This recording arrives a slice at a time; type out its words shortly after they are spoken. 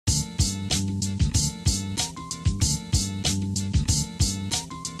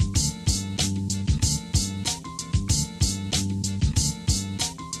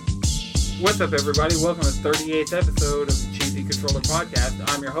What's up, everybody? Welcome to the 38th episode of the Cheesy Controller Podcast.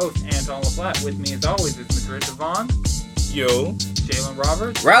 I'm your host, Anton LaFlatte. With me, as always, is Madrid Devon. Yo. Jalen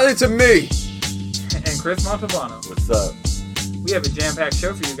Roberts. Rally to me! And Chris Montalbano. What's up? We have a jam-packed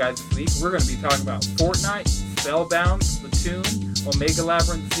show for you guys this week. We're going to be talking about Fortnite, Spellbound, Splatoon, Omega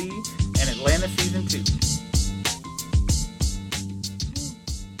Labyrinth Z, and Atlanta Season 2.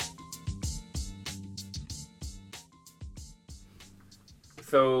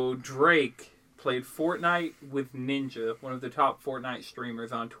 So, Drake played Fortnite with Ninja, one of the top Fortnite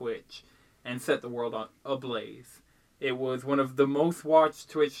streamers on Twitch, and set the world ablaze. It was one of the most watched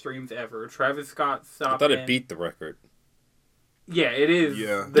Twitch streams ever. Travis Scott stopped I thought it beat the record. Yeah, it is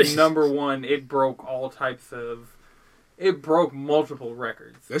the number one. It broke all types of... It broke multiple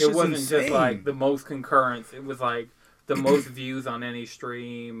records. It wasn't just like the most concurrence. It was like the most views on any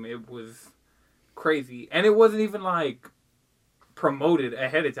stream. It was crazy. And it wasn't even like promoted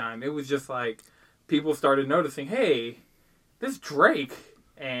ahead of time. It was just like people started noticing, hey, this Drake,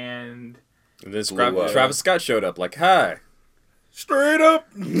 and this Travis Scott showed up like, hi. Straight up.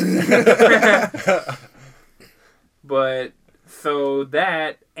 But so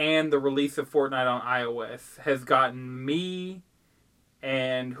that and the release of Fortnite on iOS has gotten me,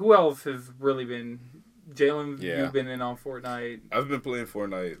 and who else has really been? Jalen, you've been in on Fortnite. I've been playing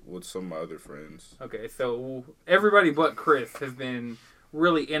Fortnite with some of my other friends. Okay, so everybody but Chris has been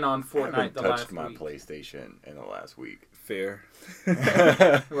really in on Fortnite the last week. I haven't touched my PlayStation in the last week. Fair.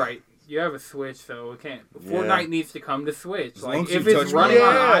 Right. You have a Switch, so it can't. Fortnite needs to come to Switch. As like, if it's running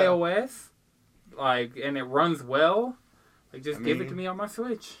on iOS, like, and it runs well, like, just give it to me on my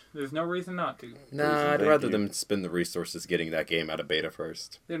Switch. There's no reason not to. Nah, I'd rather them spend the resources getting that game out of beta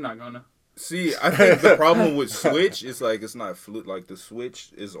first. They're not gonna. See, I think the problem with Switch is like it's not fluid. Like the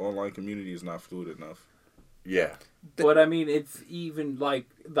Switch online community is not fluid enough. Yeah, but I mean, it's even like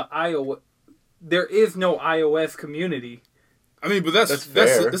the iOS. There is no iOS community. I mean, but that's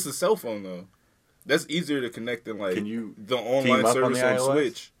a cell phone though. That's easier to connect than like the online service on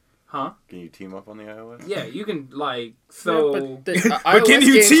Switch. Huh? Can you team up on the iOS? Yeah, you can like so. Yeah, but can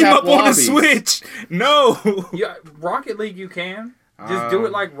you team up on the Switch? No. Yeah, Rocket League you can. Just do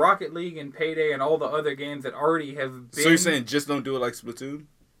it like Rocket League and Payday and all the other games that already have been... So you're saying just don't do it like Splatoon?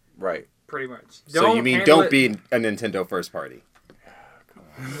 Right. Pretty much. So you mean don't be a Nintendo first party?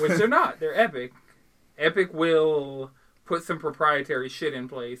 Which they're not. They're Epic. Epic will put some proprietary shit in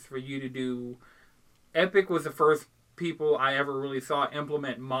place for you to do... Epic was the first people I ever really saw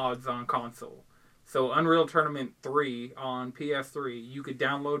implement mods on console. So Unreal Tournament 3 on PS3, you could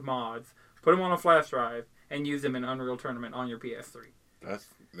download mods, put them on a flash drive, and use them in Unreal Tournament on your PS3.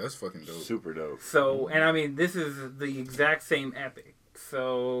 That's fucking dope. Super dope. So, and I mean, this is the exact same Epic.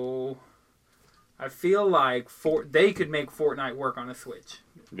 So, I feel like they could make Fortnite work on a Switch.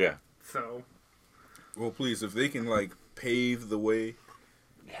 Yeah. So. Well, please, if they can, like, pave the way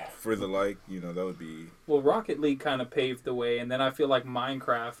for the, like, that would be... Well, Rocket League kind of paved the way, and then I feel like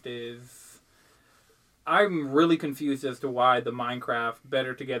Minecraft is... I'm really confused as to why the Minecraft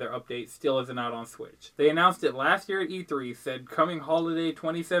Better Together update still isn't out on Switch. They announced it last year at E3, said coming holiday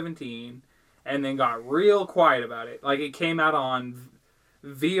 2017, and then got real quiet about it. Like, it came out on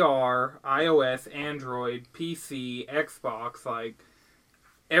VR, iOS, Android, PC, Xbox, like,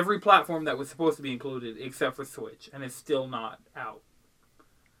 every platform that was supposed to be included except for Switch, and it's still not out.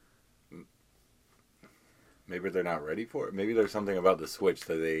 Maybe they're not ready for it. Maybe there's something about the Switch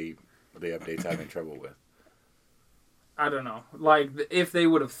that the update's having trouble with. I don't know. Like, if they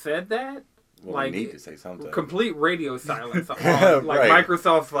would have said that, well, like, they need to say something. Complete radio silence. Like, right.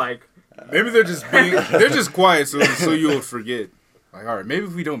 Microsoft's like... Maybe they're just quiet so you'll forget. Like, all right, maybe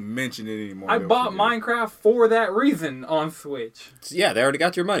if we don't mention it anymore. I bought Minecraft for that reason on Switch. Yeah, they already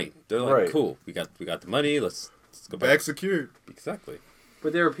got your money. They're like, right. Cool, we got the money, let's go back. Back secured. Exactly.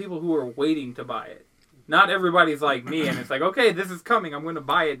 But there are people who are waiting to buy it. Not everybody's like me, and it's like, okay, this is coming, I'm going to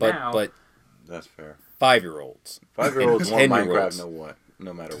buy it now. But that's fair. 5-year-olds. 5-year-olds want Minecraft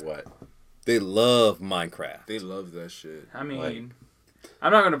no matter what. They love Minecraft. They love that shit. I mean,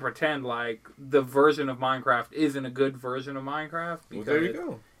 I'm not going to pretend like the version of Minecraft isn't a good version of Minecraft. Well, there you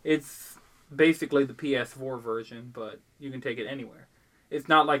go. It's basically the PS4 version, but you can take it anywhere. It's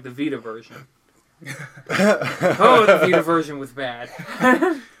not like the Vita version. Oh, the Vita version was bad.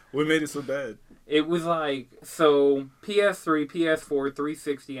 What made it so bad? It was like, so PS3, PS4,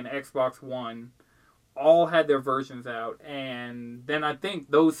 360, and Xbox One all had their versions out. And then I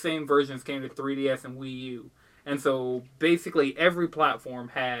think those same versions came to 3DS and Wii U. And so basically every platform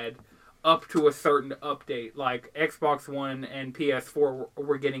had up to a certain update. Like Xbox One and PS4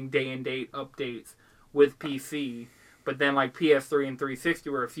 were getting day and date updates with PC. But then like PS3 and 360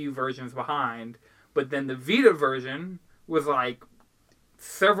 were a few versions behind. But then the Vita version was like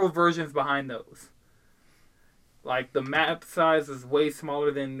several versions behind those. Like the map size is way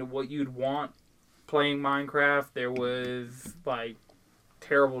smaller than what you'd want playing Minecraft. There was like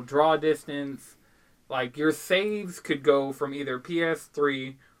terrible draw distance. Like your saves could go from either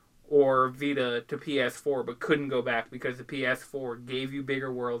PS3 or Vita to PS4, but couldn't go back because the PS4 gave you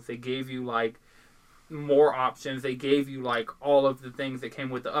bigger worlds. They gave you like more options. They gave you like all of the things that came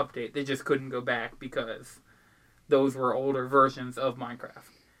with the update. They just couldn't go back because those were older versions of Minecraft.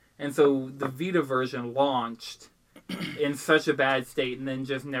 And so the Vita version launched in such a bad state and then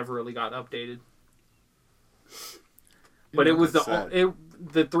just never really got updated. But it was the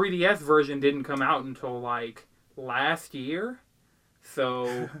 3DS version didn't come out until like last year.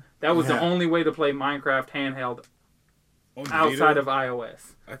 So that was the only way to play Minecraft handheld outside of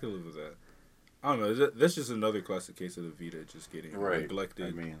iOS. I could live with that. I don't know. That's just another classic case of the Vita just getting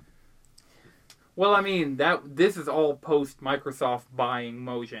neglected. This is all post Microsoft buying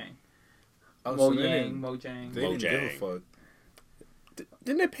Mojang. Mojang. They didn't give a fuck.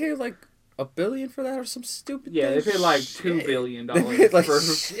 Didn't they pay like $1 billion for that or some stupid? Yeah, they paid like $2 billion. Like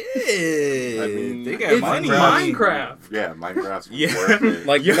shit. I mean, they got money. Minecraft. Yeah, Minecraft's worth it.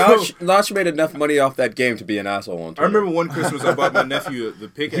 Like Notch made enough money off that game to be an asshole on Twitter. I remember one Christmas I bought my nephew the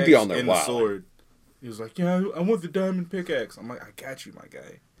pickaxe and the sword. He was like, "Yeah, I want the diamond pickaxe." I'm like, "I got you, my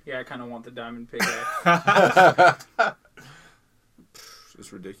guy." Yeah, I kind of want the diamond pickaxe.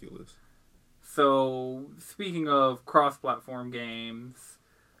 It's ridiculous. So, speaking of cross-platform games,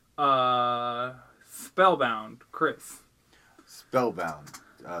 Spellbound, Chris. Spellbound.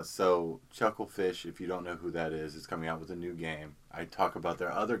 So, Chucklefish, if you don't know who that is coming out with a new game. I talk about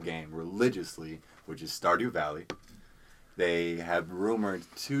their other game religiously, which is Stardew Valley. They have rumored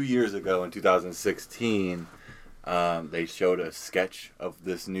 2 years ago in 2016, they showed a sketch of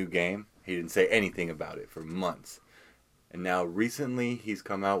this new game. He didn't say anything about it for months. And now recently he's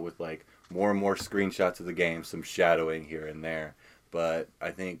come out with like more and more screenshots of the game, some shadowing here and there. But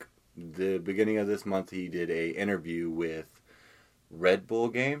I think the beginning of this month he did a interview with Red Bull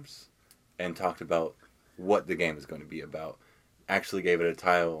Games and talked about what the game is going to be about. Actually gave it a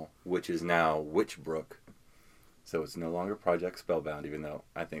title, which is now Witchbrook. So it's no longer Project Spellbound, even though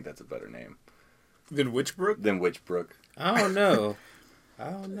I think that's a better name. Than Witchbrook? I don't know.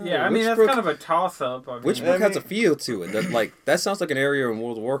 Yeah, I mean, that's kind of a toss-up. Witchbrook has a feel to it. That sounds like an area in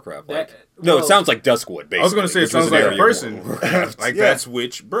World of Warcraft. It sounds like Duskwood, basically. I was going to say, it sounds like a person. That's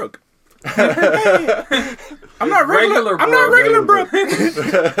Witchbrook. I'm not regular Brook.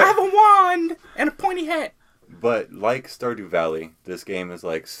 I have a wand and a pointy hat. But like Stardew Valley, this game is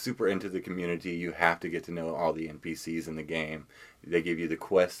like super into the community. You have to get to know all the NPCs in the game. They give you the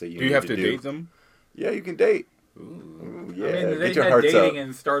quests that you need to do. Do you have to date them? Yeah, you can date. Ooh, yeah, I mean, they had dating in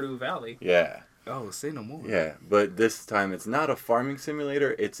Stardew Valley. Yeah. Oh, say no more. Yeah, but this time it's not a farming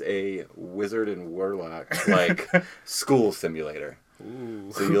simulator. It's a wizard and warlock school simulator.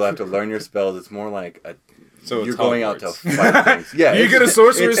 Ooh. So you'll have to learn your spells. It's more like you're going out to fight things. Yeah. Do you get a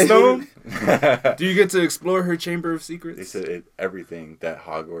sorcerer's stone? Do you get to explore her chamber of secrets? They said everything that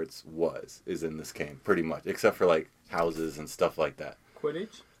Hogwarts is in this game, pretty much, except for like houses and stuff like that.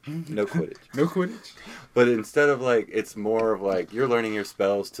 Quidditch? No Quidditch. No Quidditch? But instead of it's more of you're learning your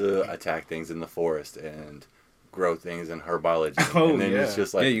spells to attack things in the forest and grow things in herbology. Oh, and then it's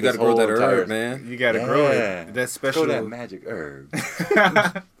just you got to grow that herb, man. You got to grow it. That's special. Grow that magic herb.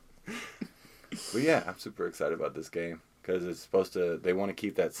 But yeah, I'm super excited about this game because it's they want to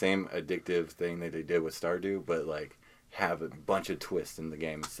keep that same addictive thing that they did with Stardew, but have a bunch of twists in the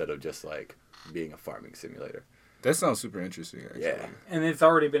game instead of just being a farming simulator. That sounds super interesting, actually. Yeah. And it's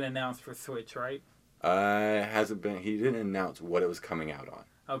already been announced for Switch, right? Hasn't been. He didn't announce what it was coming out on.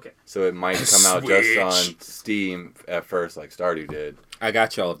 Okay. So it might come out just on Steam at first, like Stardew did. I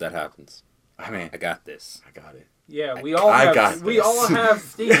got y'all if that happens. I got this. I got it. Yeah, we all have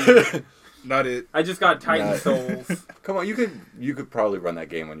Steam. Not it. I just got Titan Souls. Come on, you could probably run that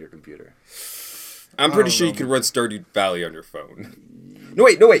game on your computer. I'm pretty sure you could run Stardew Valley on your phone. No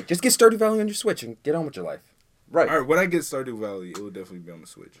wait. Just get Stardew Valley on your Switch and get on with your life. Right. All right, when I get Stardew Valley, it will definitely be on the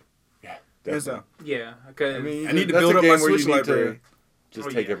Switch. Yeah. Definitely. Yeah, because I need to build up my Switch library.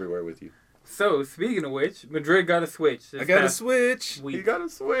 Just take everywhere with you. So, speaking of which, Madrid got a Switch. I got a Switch. He got a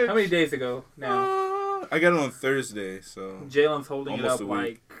Switch. How many days ago now? I got it on Thursday, so... Jalen's holding it up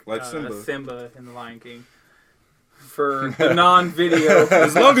like Simba. Simba in The Lion King. For the non-video.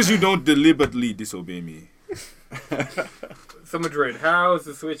 As long as you don't deliberately disobey me. So, Madrid, how has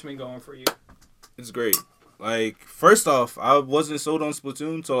the Switch been going for you? It's great. Like, first off, I wasn't sold on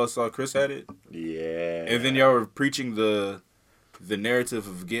Splatoon until I saw Chris had it. Yeah. And then y'all were preaching the narrative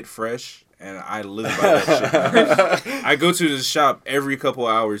of get fresh, and I live by that shit. I go to the shop every couple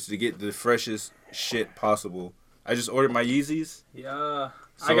hours to get the freshest shit possible. I just ordered my Yeezys. Yeah.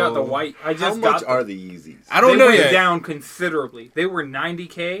 So, I got the white. How much are the Yeezys? I don't know yet. They went down considerably. They were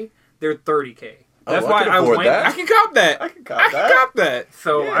 $90K. They're $30K. That's why I went. I can cop that. I can cop that.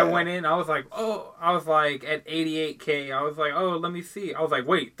 So I went in. I was like, at 88K. I was like, oh, let me see. I was like,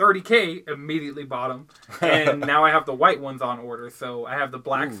 wait, 30K. Immediately bought them, and now I have the white ones on order. So I have the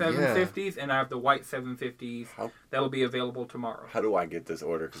black 750s and I have the white 750s. That'll be available tomorrow. How do I get this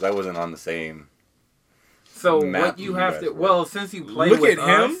order? Because I wasn't on the same. So what you have to since you play with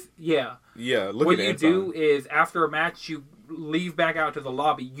us, what you do is after a match you leave back out to the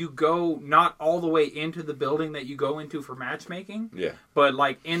lobby. You go not all the way into the building that you go into for matchmaking. Yeah. But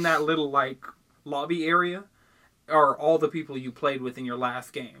like in that little like lobby area are all the people you played with in your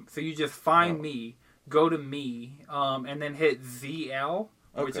last game. So you just find me, go to me, and then hit ZL,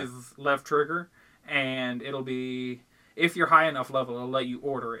 which is left trigger, and it'll be, if you're high enough level, it'll let you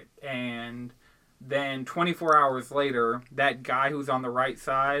order it. And then 24 hours later, that guy who's on the right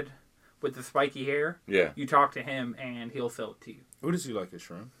side with the spiky hair, you talk to him and he'll sell it to you. What is he, like a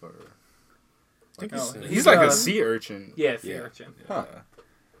shrimp? Or... he's like a sea urchin. Yeah, sea urchin. Huh.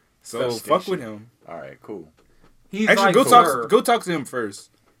 So fuck with him. All right, cool. He's actually go talk to him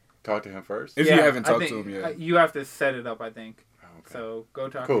first. Talk to him first? If you haven't talked to him yet. You have to set it up, I think. Okay. So go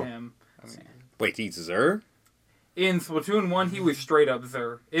talk to him. Wait, he's Xur? In Splatoon 1, he was straight up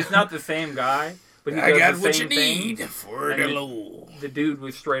Xur. It's not the same guy. But he I got the what same you need thing, for the low. The dude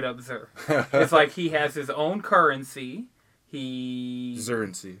was straight up Xur. It's like he has his own currency.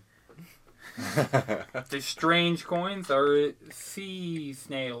 Xurrency. The strange coins are sea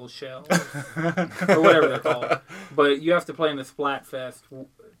snail shells. Or whatever they're called. But you have to play in the Splatfest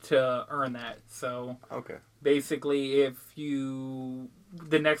to earn that. So basically,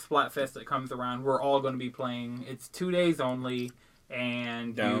 the next Splatfest that comes around, we're all going to be playing. It's 2 days only,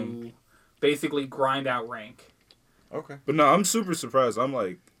 and you basically grind out rank. Okay. But no, I'm super surprised.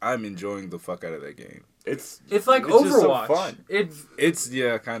 I'm enjoying the fuck out of that game. It's like Overwatch. Just so fun. It's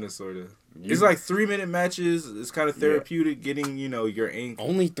kind of, sort of. It's like 3-minute matches. It's kind of therapeutic, getting, your ink.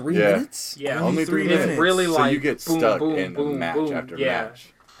 Only 3 minutes? Yeah. Only 3 minutes. It's really so like you get stuck in match after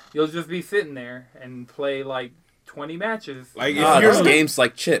match. You'll just be sitting there and play like 20 matches. Like there's games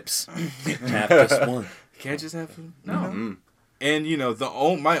like Chips. Have just one. Can't just have them? No. Mm-hmm.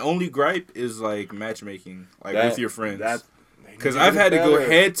 And my only gripe is like matchmaking, with your friends. Because I've had to go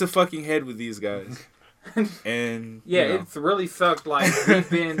head to fucking head with these guys. And it's really sucked. Like we've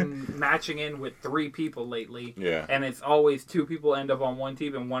been matching in with 3 people lately. Yeah. And it's always 2 people end up on one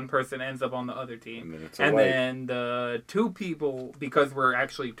team and 1 person ends up on the other team. And then the 2 people, because we're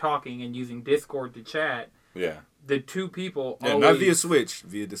actually talking and using Discord to chat. Yeah. The 2 people not via Switch,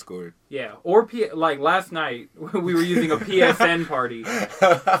 via Discord. Yeah, or like last night we were using a PSN party.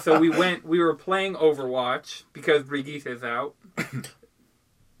 So we were playing Overwatch because Brigitte's out.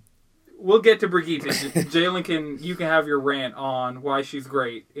 We'll get to Brigitte. Jalen you can have your rant on why she's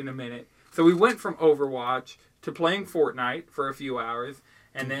great in a minute. So we went from Overwatch to playing Fortnite for a few hours,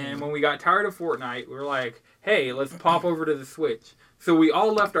 and then when we got tired of Fortnite, we were like, hey, let's pop over to the Switch. So we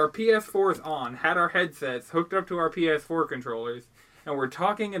all left our PS4s on, had our headsets hooked up to our PS4 controllers, and we're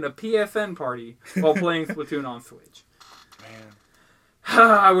talking in a PSN party while playing Splatoon on Switch. Man.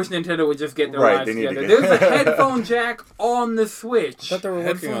 I wish Nintendo would just get their lives together. There's a headphone jack on the Switch. I thought they were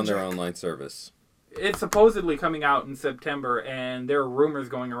working on their online service. It's supposedly coming out in September, and there are rumors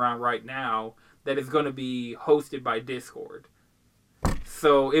going around right now that it's going to be hosted by Discord.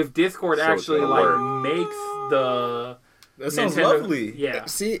 So if Discord makes the... That sounds lovely. Yeah.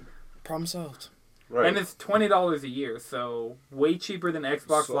 See, problem solved. Right. And it's $20 a year, so way cheaper than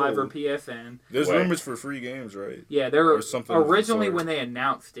Xbox Live or PSN. There's rumors for free games, right? Yeah, there were originally when they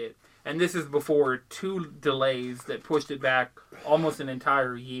announced it, and this is before 2 delays that pushed it back almost an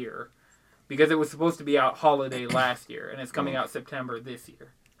entire year, because it was supposed to be out holiday last year, and it's coming out September this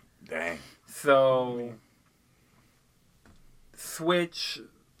year. Dang. So, Switch,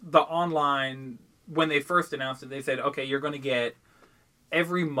 the online, when they first announced it, they said, okay, you're going to get,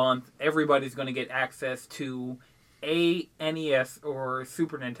 every month, everybody's going to get access to a NES or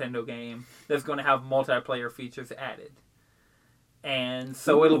Super Nintendo game that's going to have multiplayer features added. And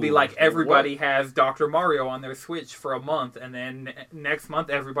so it'll be like everybody has Dr. Mario on their Switch for a month, and then next month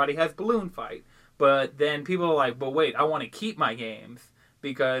everybody has Balloon Fight. But then people are like, but wait, I want to keep my games.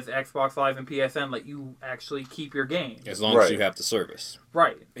 because Xbox Live and PSN let you actually keep your game. As long as you have the service.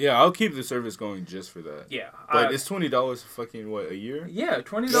 Right. Yeah, I'll keep the service going just for that. Yeah. But it's $20 fucking, what, a year? Yeah,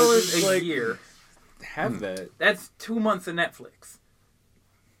 $20 a year. Have that. That's 2 months of Netflix.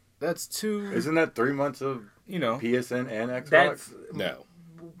 That's two... Isn't that 3 months of PSN and Xbox? That's... No.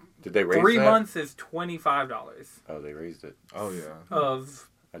 Did they raise 3 that? months is $25 Oh, they raised it. Oh, yeah. of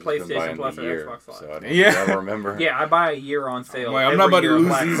I just been PlayStation buying Plus the or year, Xbox Live. so I don't Yeah. remember. Yeah, I buy a year on sale. I'm, like, I'm not about to every year on lose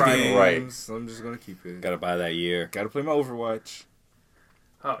Black these Friday. games. Right. So I'm just going to keep it. Gotta buy that year. Gotta play my Overwatch.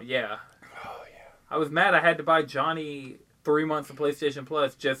 Oh, yeah. Oh, yeah. I was mad I had to buy Johnny 3 months of PlayStation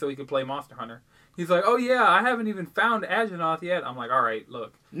Plus just so he could play Monster Hunter. He's like, oh yeah, I haven't even found Agenoth yet. I'm like, alright,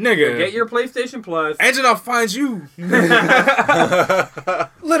 look. Nigga. Get your PlayStation Plus. Angenoff finds you.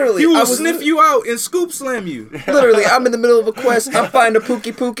 Literally, He will I was sniff you out and scoop slam you. Literally, I'm in the middle of a quest. I'm finding a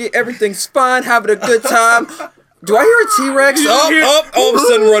Pookie. Everything's fine. Having a good time. Do I hear a T-Rex? All of a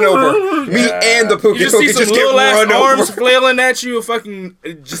sudden run over. Me and the Pookie You just see some just get little ass run arms over. flailing at you,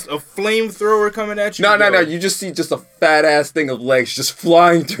 just a flamethrower coming at you. No. You just see just a fat ass thing of legs just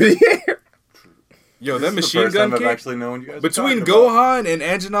flying through the air. Yo, that This is the machine first gun time I've kick. actually known you guys Between were talking Gohan and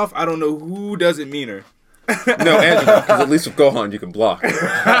Antonov, I don't know who does it meaner. No, Antonov, because at least with Gohan you can block. With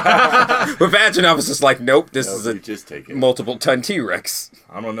Antonov, it's just like, nope, this about. is No, a you just take it. multiple ton T-Rex.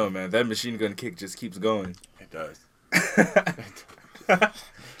 I don't know, man. That machine gun kick just keeps going. It does.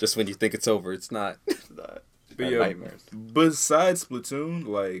 Just when you think it's over, it's not. But yeah, nightmares. Besides Splatoon,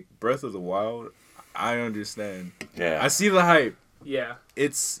 like Breath of the Wild, I understand. Yeah. I see the hype. Yeah.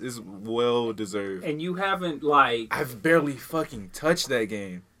 It's well deserved. And you haven't, like... I've barely fucking touched that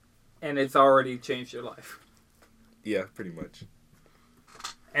game. And it's already changed your life. Yeah, pretty much.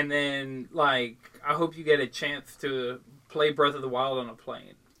 And then, like, I hope you get a chance to play Breath of the Wild on a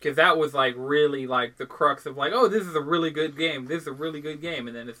plane. Because that was, like, really, like, the crux of, like, oh, this is a really good game. This is a really good game.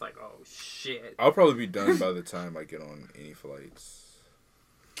 And then it's like, oh, shit. I'll probably be done by the time I get on any flights.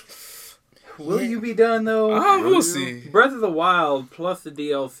 Will you be done, though? We'll see. Breath of the Wild plus the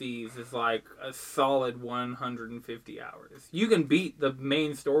DLCs is, like, a solid 150 hours. You can beat the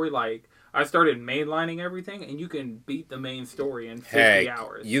main story, like... I started mainlining everything, and you can beat the main story in 50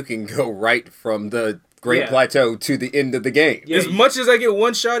 hours. You can go right from the Great Yeah. Plateau to the end of the game. Yeah, As much as I get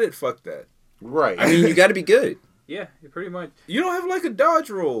one-shotted, fuck that. Right. I mean, you got to be good. Yeah, pretty much. You don't have like a dodge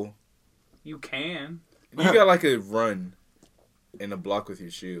roll. You can. You got like a run and a block with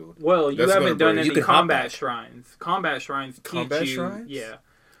your shield. Well, you That's haven't gonna done break. any You can hop combat back. shrines. Combat shrines teach Combat you. shrines? Yeah.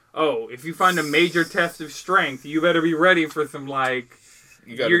 Oh, if you find a major test of strength, you better be ready for some, like...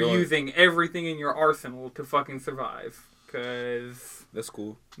 You You're go in. using everything in your arsenal to fucking survive. Because That's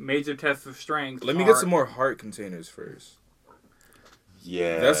cool. major tests of strength Let me are- get some more heart containers first.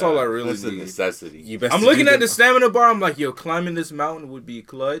 Yeah. That's all I really That's a need. necessity. You best I'm to looking do at the stamina bar. I'm like, yo, climbing this mountain would be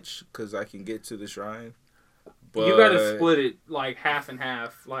clutch because I can get to the shrine. But You gotta split it, like, half and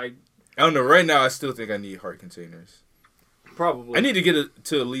half. Like, I don't know. Right now, I still think I need heart containers. probably. I need to get it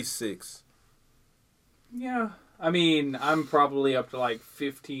to at least 6. Yeah. I mean, I'm probably up to, like,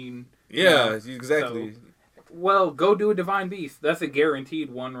 15. Yeah, now, exactly. so- Well, go do a Divine Beast. That's a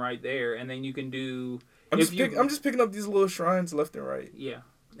guaranteed one right there. And then you can do... I'm if just picking up these little shrines left and right. Yeah.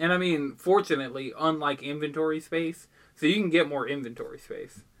 And I mean, fortunately, unlike inventory space, so you can get more inventory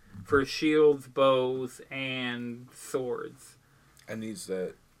space for shields, bows, and swords. I needs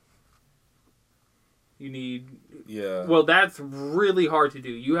that. You need... Yeah. Well, that's really hard to do.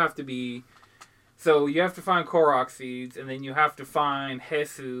 You have to be... So you have to find Korok seeds, and then you have to find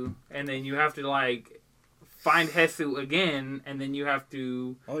Hesu, and then you have to, like, find Hesu again, and then you have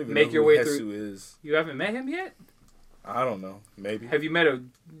to I don't even make know your who way Hesu through... is. You haven't met him yet? I don't know. Maybe. Have you met a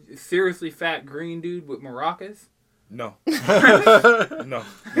seriously fat green dude with maracas? No. No,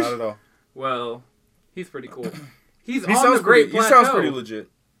 not at all. Well, he's pretty cool. He's He on sounds the Great pretty. Plateau. He sounds pretty legit.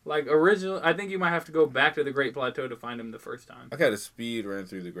 Like, original, I think you might have to go back to the Great Plateau to find him the first time. I got a speed ran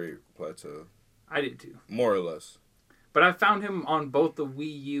through the Great Plateau, I did too. more or less. But I found him on both the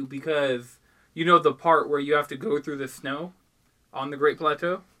Wii U because, you know the part where you have to go through the snow on the Great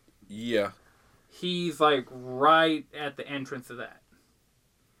Plateau? Yeah. He's, like, right at the entrance of that.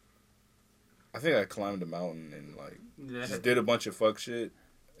 I think I climbed a mountain and like Yeah, just did a bunch of fuck shit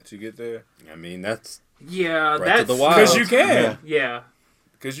to get there. I mean, that's yeah Breath that's... of the Wild. Because you can. Yeah,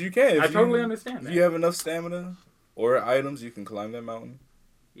 Because you can. I If totally you, understand If that. you have enough stamina or items, you can climb that mountain.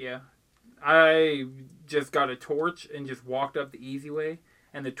 Yeah. I just got a torch and just walked up the easy way,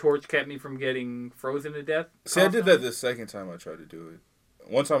 and the torch kept me from getting frozen to death. See, I did constantly. that the second time I tried to do it.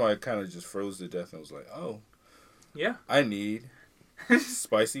 One time I kind of just froze to death and was like, oh, Yeah. I need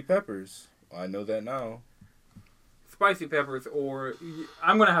spicy peppers. I know that now. spicy peppers, or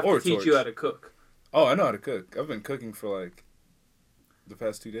I'm gonna have Or to teach torch. you how to cook. Oh, I know how to cook. I've been cooking for like the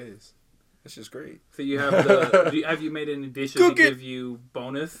past 2 days. It's just great. So you have the. Have you made any dishes Cook to it. give you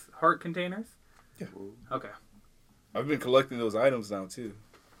bonus heart containers? Yeah. Okay. I've been collecting those items now too.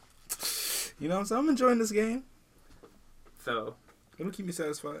 You know what I'm saying? I'm enjoying this game. So, It'll keep me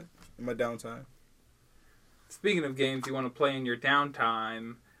satisfied in my downtime. speaking of games you want to play in your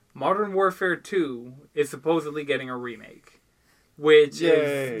downtime, Modern Warfare 2 is supposedly getting a remake. Which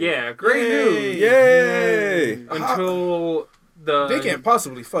Yay. is, great news. Yay! Until the... They can't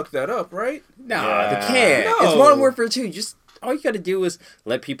possibly fuck that up, right? Nah, they can't. No. It's Modern Warfare 2. Just all you gotta do is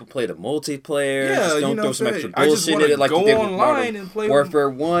let people play the multiplayer. Yeah, just you don't know throw what some I'm extra saying? I just bullshit wanna in it like go you did with online Modern and play Warfare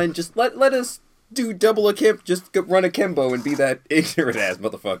 1. Just let us do double akimbo. Just run akimbo and be that ignorant ass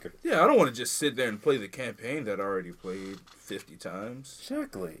motherfucker. Yeah, I don't want to just sit there and play the campaign that I already played 50 times.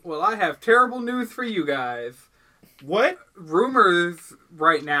 Exactly. Well, I have terrible news for you guys. What? Rumors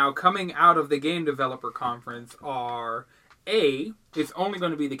right now coming out of the Game Developer Conference are, A, it's only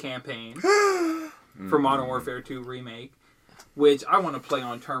going to be the campaign for Modern Warfare 2 Remake, which I want to play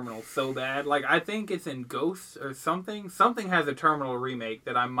on Terminal so bad. Like, I think it's in Ghost or something. Something has a Terminal remake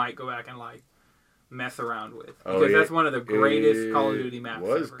that I might go back and, like, mess around with. Because that's one of the greatest Call of Duty maps It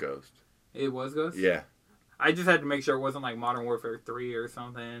was ever. Ghost. It was Ghost? Yeah. I just had to make sure it wasn't, like, Modern Warfare 3 or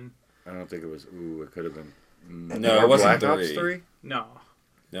something. I don't think it was. Ooh, it could have been. No, it Or wasn't Black Ops 3. 3? No.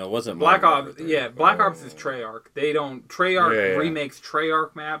 No, it wasn't Black Modern Ops, Warfare 3. yeah, Black Ops is Treyarch. They don't. Treyarch Yeah. remakes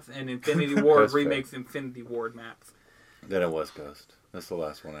Treyarch maps, and Infinity Ward That's fair. remakes Infinity Ward maps. Then it was Ghost. That's the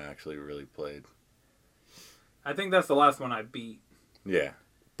last one I actually really played. I think that's the last one I beat. Yeah.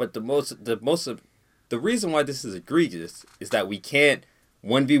 But the reason why this is egregious is that we can't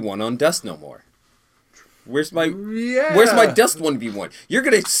 1v1 on Dust no more. Where's my Dust 1v1? You're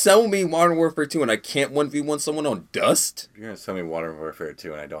gonna sell me Modern Warfare 2 and I can't 1v1 someone on Dust? If you're gonna sell me Modern Warfare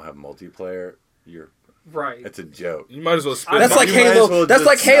 2 and I don't have multiplayer, Right. it's a joke. You might as well spit. That's I- like you might as Halo. well That's just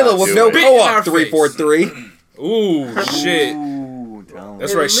like Halo not with do no it. Spit in our co-op. face. 343. Ooh, shit. Ooh, don't.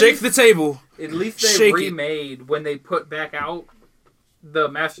 That's At right. least- Shake the table. At least they Shake it. remade when they put back out the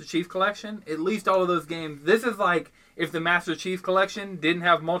Master Chief Collection. At least all of those games. This is like if the Master Chief Collection didn't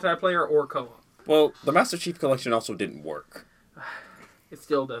have multiplayer or co-op. Well, the Master Chief Collection also didn't work. It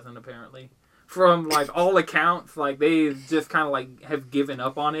still doesn't, apparently. From, like, all accounts, like, they just kind of, like, have given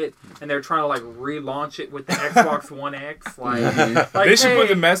up on it, and they're trying to, like, relaunch it with the Xbox One X. Like, They should put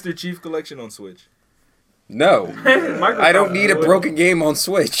hey, the Master Chief Collection on Switch. No. Microsoft I don't need a would. broken game on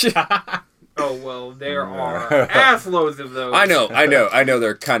Switch. Oh, well, there are ass loads of those. I know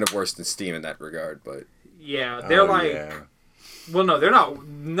they're kind of worse than Steam in that regard, but Yeah, they're like... Yeah. Well, no, they're not...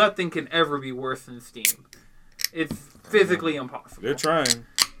 Nothing can ever be worse than Steam. It's physically impossible. They're trying.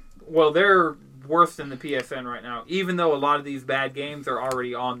 Well, they're worse than the PSN right now, even though a lot of these bad games are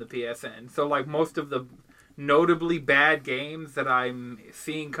already on the PSN. So, like, most of the notably bad games that I'm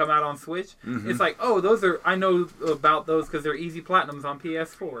seeing come out on Switch, it's like, oh, those are... I know about those because they're easy platinums on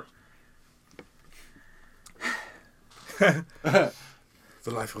PS4.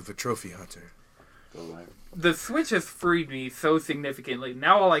 The life of a trophy hunter. The Switch has freed me so significantly.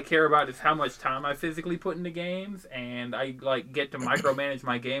 Now all I care about is how much time I physically put into games, and I like get to micromanage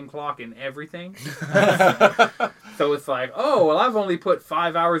my game clock and everything. So it's like, oh, well, I've only put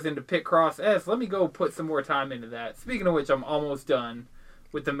 5 hours into Picross S. Let me go put some more time into that. Speaking of which, I'm almost done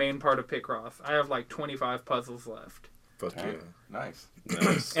with the main part of Picross. I have like 25 puzzles left, Fuck yeah. Nice.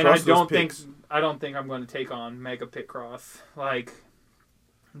 and Cross those picks. I don't think I'm going to take on Mega Picross. Like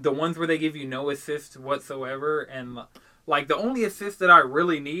the ones where they give you no assist whatsoever, and like the only assist that I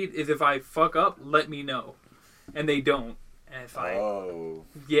really need is if I fuck up, let me know, and they don't, and it's like, Oh.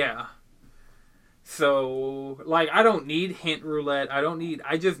 yeah. So like I don't need hint roulette.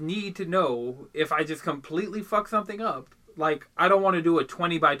 I just need to know if I just completely fuck something up. Like I don't want to do a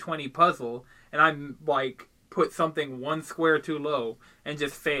 20 by 20 puzzle and I'm like put something one square too low and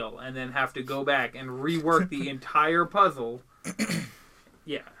just fail and then have to go back and rework the entire puzzle.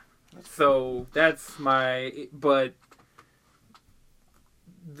 Yeah. So that's my... But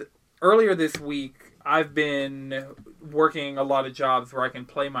earlier this week, I've been working a lot of jobs where I can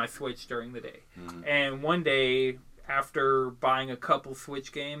play my Switch during the day. Mhm. And one day, after buying a couple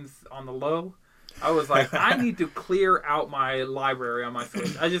Switch games on the low, I was like, I need to clear out my library on my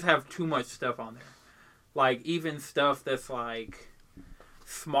Switch. I just have too much stuff on there. Like, even stuff that's, like,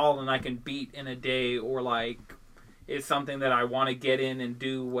 small and I can beat in a day, or, like, is something that I want to get in and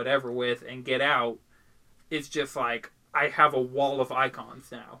do whatever with and get out. It's just, like, I have a wall of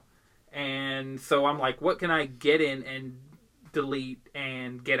icons now. And so I'm like, what can I get in and delete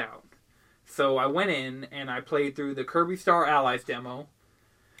and get out? So I went in and I played through the Kirby Star Allies demo.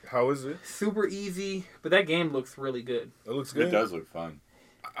 How is it? Super easy, but that game looks really good. It looks good. It does look fun.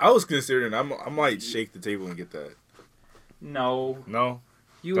 I was considering I might shake the table and get that. No. No.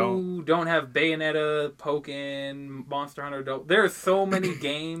 You don't have Bayonetta, Pokken, Monster Hunter. There are so many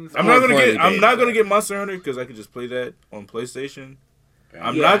games. I'm not gonna get Monster Hunter because I can just play that on PlayStation.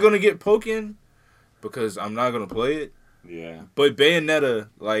 I'm Yeah. not gonna get Pokken because I'm not gonna play it. Yeah. But Bayonetta,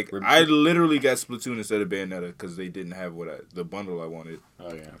 like I literally got Splatoon instead of Bayonetta because they didn't have the bundle I wanted.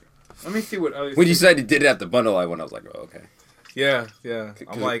 Oh yeah. Let me see what others. When you said you did it at the bundle, I was like, oh, okay. Yeah.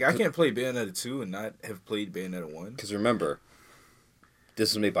 I'm like, I can't play Bayonetta 2 and not have played Bayonetta 1. Because remember,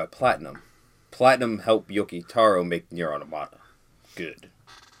 this was made by Platinum. Platinum helped Yoki Taro make Nier Automata. Good.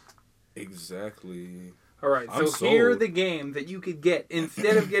 Exactly. All right, I'm so here are sold. the games that you could get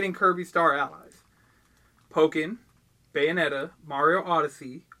instead of getting Kirby Star Allies: Pokken, Bayonetta, Mario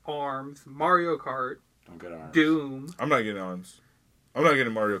Odyssey, ARMS, Mario Kart, Don't get arms. Doom. I'm not getting ARMS. I'm not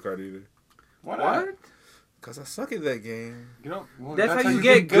getting Mario Kart either. Why not? What? Because I suck at that game. You don't, well, That's how you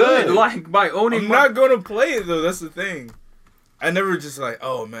get good, like by owning. I'm not going to play it, though. That's the thing. I never just like,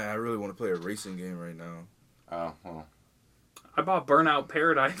 oh, man, I really want to play a racing game right now. Oh, well. I bought Burnout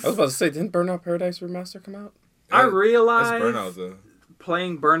Paradise. I was about to say, didn't Burnout Paradise Remaster come out? I That's realized Burnout, though.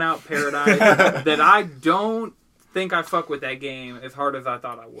 playing Burnout Paradise that I don't think I fuck with that game as hard as I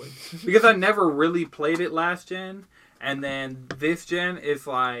thought I would. Because I never really played it last gen, and then this gen is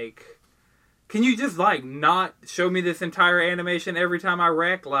like, can you just like not show me this entire animation every time I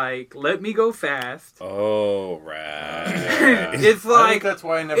wreck? Like, let me go fast. Oh, right. It's I like think that's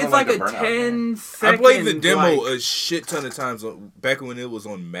why I never it's liked like a a Burnout game. 10-second. I played the demo like, a shit ton of times back when it was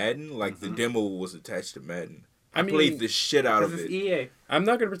on Madden. Like, the demo was attached to Madden. I mean, played the shit out of this is it. EA. I'm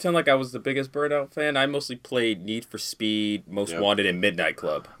not going to pretend like I was the biggest Burnout fan. I mostly played Need for Speed, Most Yep. Wanted, and Midnight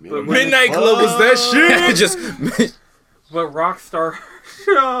Club. But Midnight Club was that shit. Just But Rockstar,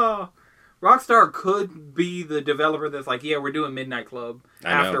 Rockstar could be the developer that's like, yeah, we're doing Midnight Club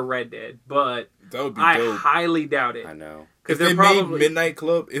I after know. Red Dead, but That would be I dope. highly doubt it. I know. If Because they they're made probably, Midnight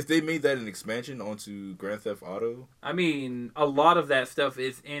Club, if they made that an expansion onto Grand Theft Auto, I mean, a lot of that stuff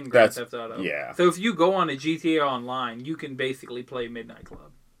is in Grand That's- Theft Auto. yeah. So if you go on a GTA Online, you can basically play Midnight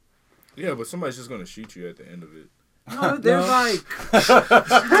Club. yeah, but somebody's just gonna shoot you at the end of it. No, there's like,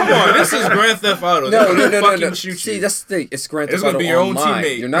 Come on, this is Grand Theft Auto. They're gonna fucking shoot See, you. that's the thing. It's Grand It's Theft gonna Auto be your own Online.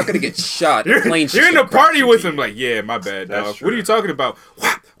 teammate. You're not going to get shot. You're playing in the shit party with crap. him, like, yeah, my bad, That's dog. true. What are you talking about?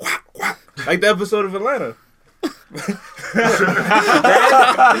 Whap, whap, whap. Like the episode of Atlanta.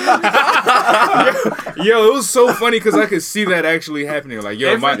 Yo, it was so funny because I could see that actually happening. Like,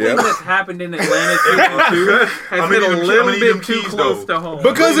 yo, my everything that's happened in Atlanta season 2 has How been many a of them- how little many of bit them too keys, close though? to home.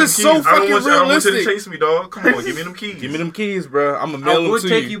 Because it's so I don't fucking want you to realistic. chase me, dog. Come on, give me them keys. Give me them keys, bro. I'm gonna I mail them would to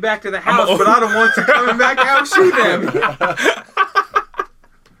take you back to the house, but I don't want you coming back out shooting at me.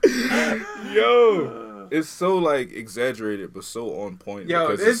 Yo, it's so like exaggerated, but so on point. Yo,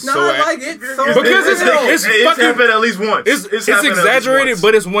 because it's not so like it's so Because it's It's fucking- happened at least once. it's happened at least exaggerated, once.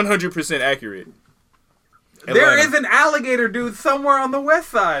 but it's 100% accurate. There Atlanta. is an alligator dude somewhere on the west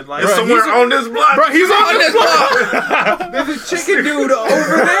side. Like, It's somewhere he's- on this block. Bro, he's on this block. there's a chicken dude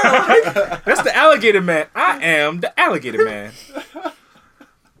over there. Like, That's the alligator man. I am the alligator man.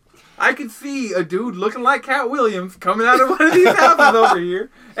 I could see a dude looking like Cat Williams coming out of one of these houses over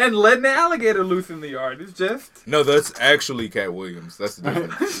here and letting the alligator loose in the yard. It's just No, that's actually Cat Williams. That's the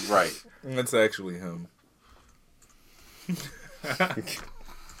difference. Right. That's actually him.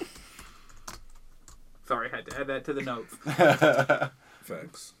 sorry, had to add that to the notes.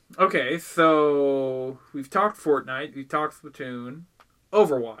 Facts. Okay, so we've talked Fortnite, we've talked Splatoon,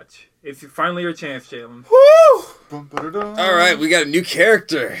 Overwatch. It's finally your chance, Jalen. All right, we got a new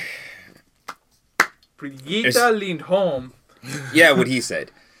character. Brigitte Lindholm, Yeah, what he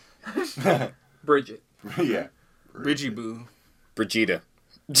said. Bridget. Yeah. Bridgie Boo. Vegeta.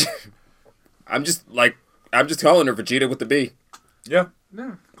 I'm just calling her Vegeta with the B. Yeah,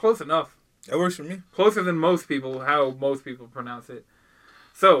 Yeah, close enough. that works for me. Closer than most people, how most people pronounce it.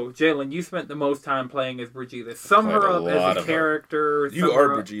 So, Jalen, you spent the most time playing as Brigitte. Sum Quite her a up lot as a of her. character. You sum are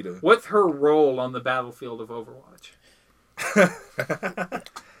her up. Brigitte. What's her role on the battlefield of Overwatch?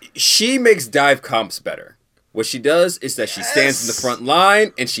 She makes dive comps better. What she does is that she stands in the front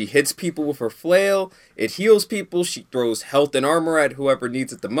line and she hits people with her flail. It heals people. She throws health and armor at whoever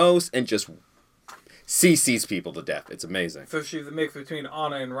needs it the most and just CCs people to death. It's amazing. So she's a mix between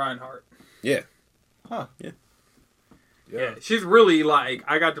Anna and Reinhardt. Yeah. Yeah, she's really like,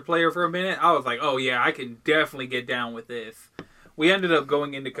 I got to play her for a minute. I was like, oh yeah, I can definitely get down with this. We ended up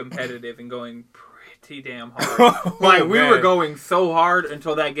going into competitive and going, Bridget. pretty damn hard. Like, we were man. going so hard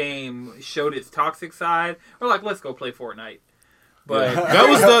until that game showed its toxic side. We're like, let's go play Fortnite. But That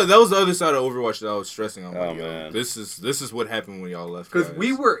was the other side of Overwatch that I was stressing on. Oh, Like, yo, man. this is what happened when y'all left. because guys.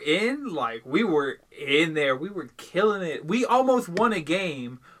 we were in there. We were killing it. We almost won a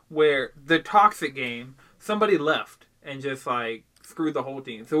game where the toxic game, somebody left and just, like, screwed the whole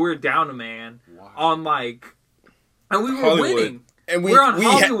team. So we were down a man on, like... And we were Hollywood. winning. And We're on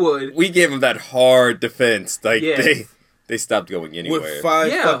Hollywood. we gave them that hard defense. Like Yes. they stopped going anywhere. with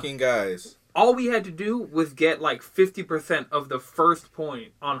 5 Yeah. fucking guys. All we had to do was get like 50% of the first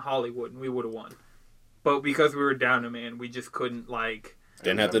point on Hollywood, and we would have won. But because we were down a man, we just couldn't like.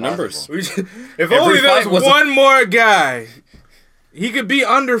 Didn't have the numbers. If Every only there was fight was a- one more guy, he could be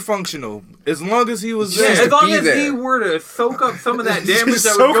underfunctional as long as he was Yeah, there. as long be as there. he were to soak up some of that damage that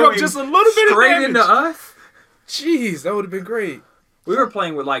Soak was up going just a little bit of straight damage. into us. Jeez, that would have been great. We were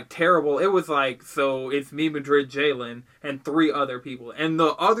playing with like terrible. It was like so. It's me, Madrid, Jalen, and 3 other people, and the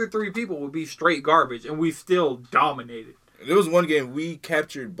other 3 people would be straight garbage, and we still dominated. There was one game we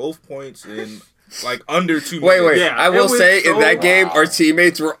captured both points in like under 2 Wait. minutes. Yeah, I it will was say so in that game, our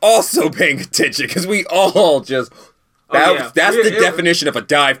teammates were also paying attention because we all just. That's the definition of a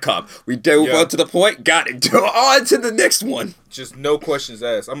dive cup. We dove Yeah. up to the point, got it, on to the next one. Just no questions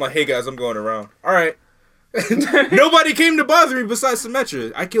asked. I'm like, hey guys, I'm going around. All right. Nobody came to bother me besides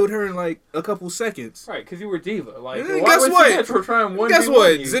Symmetra. I killed her in like a couple seconds. Right, because you were diva. Like, And why guess would what? Symmetra try and 1v1 Guess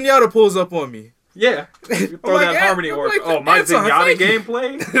what? you? Zenyatta pulls up on me. Yeah. You throw like, that yeah, Harmony I'm Orb. like, Oh, my Anton, Zenyatta thank you.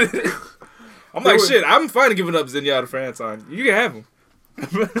 gameplay? I'm like, They were- shit, I'm fine giving up Zenyatta for Anton. You can have him.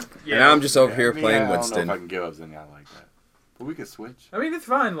 And I'm just over here I mean, playing I don't know if Winston. I can give up Zenyatta like that. But we could switch. I mean, it's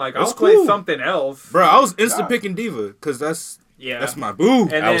fine. Like, That's I'll play cool. something else. Bro, I was instant picking Diva because that's Yeah. my boo.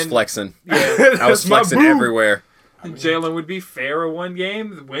 And I was then- flexing. Yeah. I was That's my flexing boo. everywhere. Jalen would be fair in one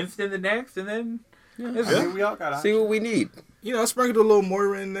game, Winston the next, and then... it's- I mean, we all got See what we need. You know, I sprinkled a little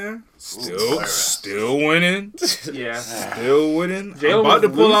Moira in there. Moira. Still winning. Yeah. Still winning. I'm Jalen about to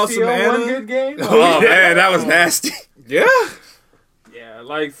was pull out Lucio some one Anna. good game. Oh man, that was nasty. Yeah. Yeah,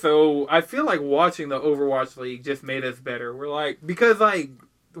 like, so I feel like watching the Overwatch League just made us better. We're like, because, like,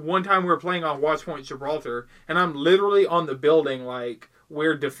 one time we were playing on Watchpoint Gibraltar, and I'm literally on the building, like,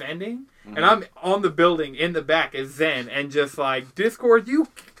 we're defending, and I'm on the building in the back as Zen, and just, like, Discord, you...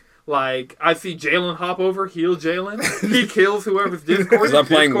 Like, I see Jalen hop over, heal Jalen. He kills whoever's Discord. Because I'm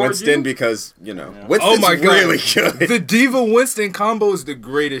playing Discord Winston you. because, you know, Yeah. Winston's Oh my God. really good. The Diva Winston combo is the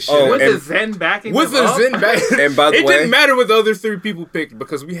greatest shit. Oh, With and- the Zen backing with them the up. Zen back. And by the it way- didn't matter what the other 3 people picked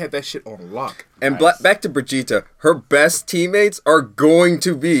because we had that shit on lock. And Nice. back to Brigitte, her best teammates are going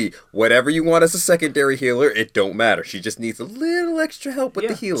to be whatever you want as a secondary healer. It don't matter. She just needs a little extra help with Yeah,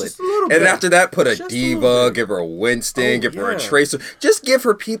 the healing. just a little And bit. after that, put a Just a diva, little bit. give her a Winston, Oh, give her a yeah. Tracer. Just give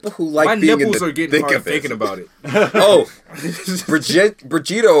her people who like My being in nipples the are getting thick hard of it. thinking about it. Oh,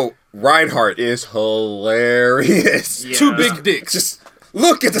 Brigitte Reinhardt is hilarious. Yeah. 2 big dicks. Just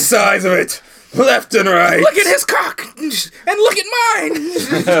look at the size of it, left and right. Look at his cock and look at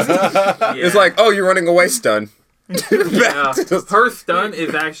mine. Yeah. It's like, oh, you're running away, stun. Yeah. Back to the- Her stun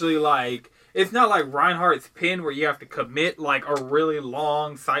is actually like it's not like Reinhardt's pin where you have to commit like a really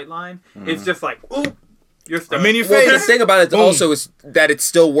long sight line. It's just like oop, you're stunned. I'm in your Well, the face. thing about it Boom. also is that it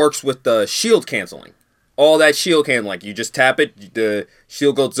still works with the shield canceling. All that shield can, like you just tap it, the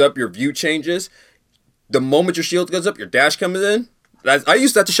shield goes up, your view changes. The moment your shield goes up, your dash comes in. I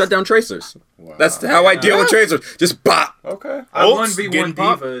used that to shut down tracers. Wow. That's how I deal with tracers. Just bop. Okay. I Ults 1v1 getting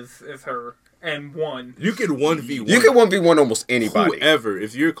popped. divas is her and one. You could 1v1. You can 1v1 almost anybody. whoever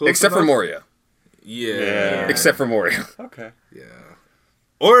if you're close Except for enough. Moria. Yeah. Yeah. Except for Moria. Okay. Yeah.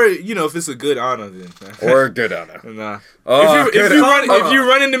 Or you know if it's a good honor then. Or good on her. nah. Oh, if good you on run her. if you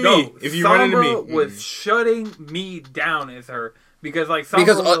run into me, No, if you run into Sombra me, was shutting me down as her because like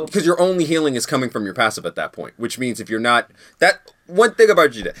Sombra Because your only healing is coming from your passive at that point, which means if you're not that one thing about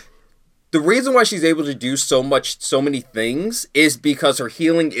Jida, the reason why she's able to do so many things is because her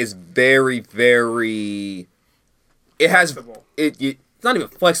healing is very, very. It has Flexible. it's not even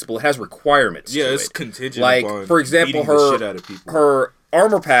flexible. It has requirements. yeah, to it's it. contingent. Like upon for example, beating the shit out of people. her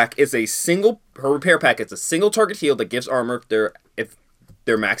armor pack is a single. Her repair pack is a single target heal that gives armor if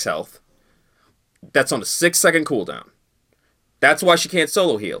they're max health. That's on a 6-second cooldown. That's why she can't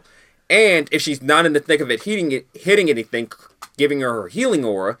solo heal. And if she's not in the thick of it, hitting anything, giving her healing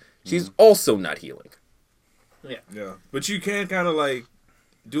aura, she's also not healing. Yeah, but you can kind of like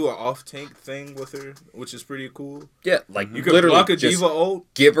do an off tank thing with her, which is pretty cool. Yeah, like You can literally block a just diva ult.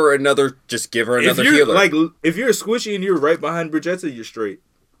 give her another If you're healer. like if you're squishy and you're right behind Brigitte, you're straight.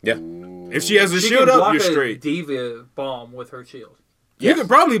 yeah. If she has a she shield can up, block you're a straight. diva bomb with her shield. You could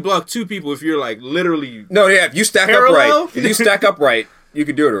probably block 2 people if you're like literally. No, yeah, if you stack Parallel? upright, you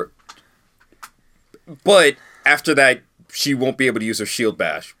can do it. But after that, she won't be able to use her shield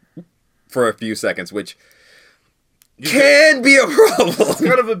bash for a few seconds, which can be a problem. It's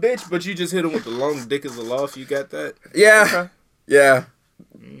kind of a bitch, but you just hit him with the long dick as a loft. You got that? Yeah, yeah.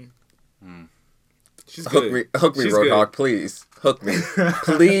 She's good. Hook me, She's Roadhog, good. please. Hook me,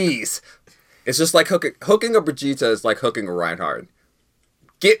 please. It's just like hooking a Brigitte is like hooking a Reinhardt.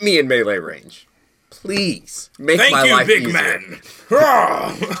 Get me in melee range, please. Make Thank my you, life big easier. man.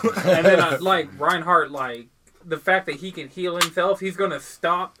 And then like Reinhardt, like the fact that he can heal himself, he's gonna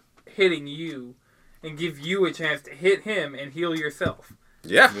stop hitting you and give you a chance to hit him and heal yourself.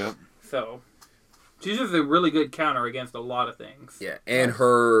 Yeah, Yep. So she's just a really good counter against a lot of things. yeah. And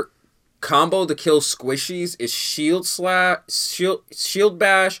her combo to kill squishies is shield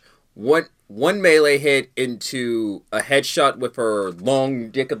bash, one melee hit into a headshot with her long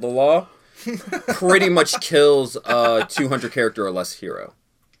dick of the law. Pretty much kills a 200 character or less hero.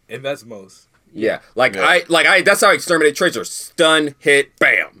 And that's most. Yeah, I that's how I exterminate Tracer. Stun, hit,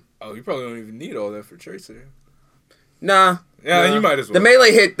 bam. Oh, you probably don't even need all that for Tracer. Nah. Yeah, nah. you might as well. The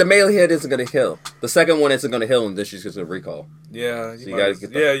melee hit isn't gonna heal. The second one isn't gonna heal, and then she's gonna recall. Yeah, So you gotta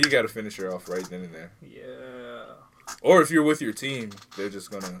get that. you gotta finish her off right then and there. Yeah. Or if you're with your team, they're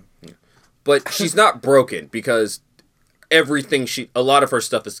just gonna. But she's not broken because a lot of her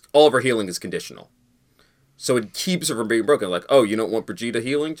stuff all of her healing is conditional. So it keeps her from being broken. Like, oh, you don't want Brigitte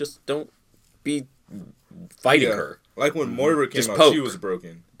healing? Just don't be fighting her. Like when Moira came Just out, poke. she was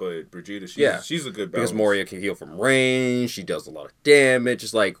broken, but Brigitte, she's a good balance. Because Moria can heal from range, she does a lot of damage.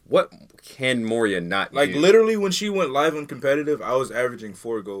 It's like, what can Moria not Like do? literally, when she went live on competitive, I was averaging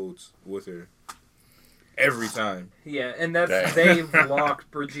 4 golds with her every time. Yeah, and that's Dang. they've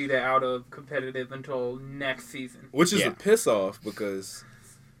locked Brigitte out of competitive until next season. Which is Yeah. a piss off because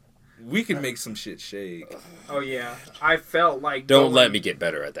we can make some shit shake. Oh yeah, I felt like Don't let me get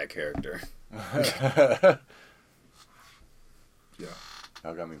better at that character. Yeah.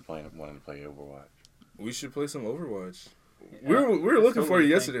 Y'all got me wanting to play Overwatch. We should play some Overwatch. Yeah, We were looking for totally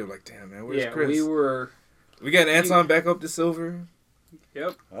you think- yesterday. Like, damn man, where's Yeah, Chris? we got Anton back up to silver.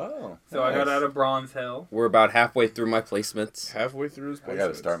 Yep. Oh. So I got out of bronze hell. We're about halfway through my placements. Halfway through his placements. I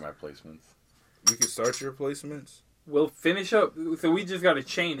gotta start my placements. We can start your placements. We'll finish up. So we just got to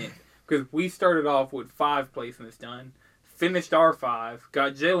chain it because we started off with 5 placements done. Finished our 5.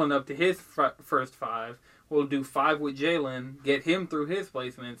 Got Jalen up to his first 5. We'll do 5 with Jalen. Get him through his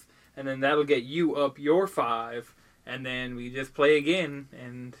placements, and then that'll get you up your 5. And then we just play again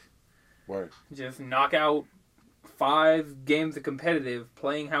and Word. just knock out 5 games of competitive.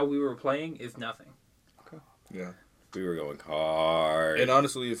 Playing how we were playing is nothing. Yeah. We were going hard. And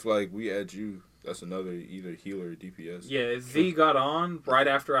honestly, if like we add you, that's another either healer or DPS. Yeah, Z got on right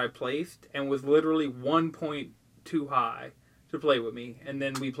after I placed and was literally 1 point too high to play with me. And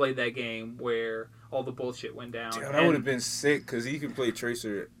then we played that game where all the bullshit went down. Damn, that would have been sick because he can play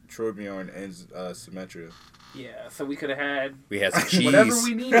Tracer, Torbjorn, and Symmetra. Yeah, so we could have had we had some cheese. whatever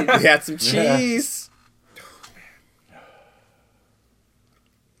we needed. We had some cheese.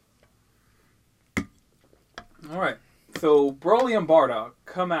 All right. So Broly and Bardock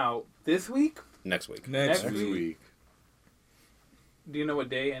come out this week. Next week. Next Next week. Week. Do you know what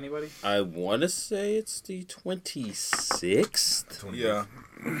day? Anybody? I want to say it's the 26th. Yeah.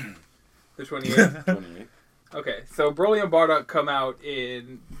 The 28th. 28. Okay, so Broly and Bardock come out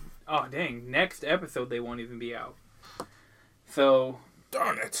in. Oh dang! Next episode they won't even be out. So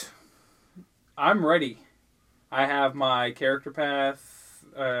Darn it. I'm ready. I have my character pass.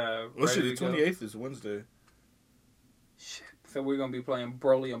 What's ready it? to The go. 28th is Wednesday. Shit. So we're gonna be playing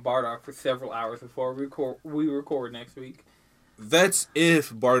Broly and Bardock for several hours before we record next week. That's if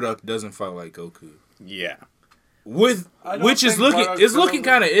Bardock doesn't fight like Goku. Yeah. With I don't which is think looking Bardock's it's looking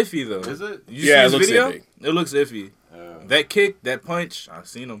gonna- kind of iffy though. Is it? You Yeah, see it his looks video? iffy. It looks iffy. That kick, that punch, I've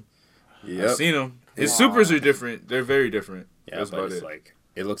seen him. I've seen him. His supers are different. They're very different. Yeah, That's but about it's it. like,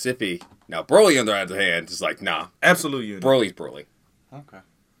 it looks iffy. Now, Broly, on the other hand, is like, nah. Absolute unit. Broly's Broly. Okay.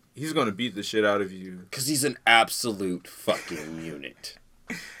 He's gonna beat the shit out of you. Because he's an absolute fucking unit.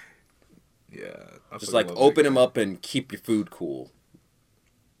 Yeah. I Just fucking like love open that him guy. up and keep your food cool.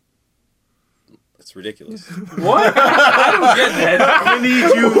 It's ridiculous. What? I don't get that. I need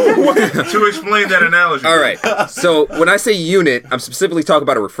you to explain that analogy. All right. So when I say unit, I'm specifically talking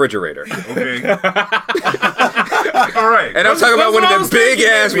about a refrigerator. Okay. All right. And I'm talking about That's one what I of was them big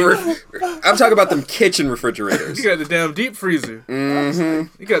thinking, ass. I'm talking about them kitchen refrigerators. You got the damn deep freezer.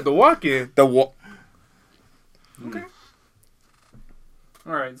 Mm-hmm. You got the walk-in. The All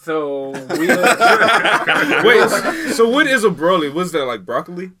All right, so we. Wait, so what is a Broly? What's that, like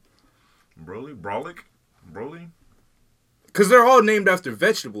broccoli? Broly? Brolic? Broly? Because they're all named after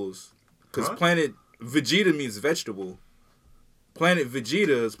vegetables. Because Huh? Planet Vegeta means vegetable. Planet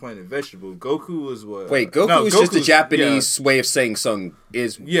Vegeta is planet vegetable. Goku is what? Wait, Goku No, is just a Goku's- Japanese way of saying Sung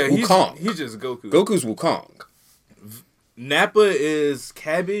is Yeah, Wukong. he's just Goku. Goku's Wukong. Nappa is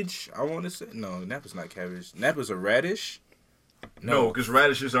cabbage. I want to say no. Nappa's not cabbage. Nappa's a radish. No, because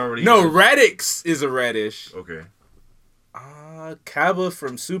radish is already. No, Radix is a radish. Okay. Kaba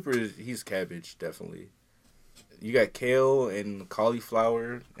from Super, he's cabbage definitely. You got kale and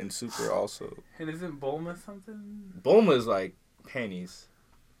cauliflower in Super also. And isn't Bulma something? Bulma is like panties.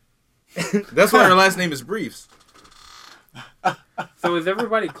 That's why her last name is Briefs. So is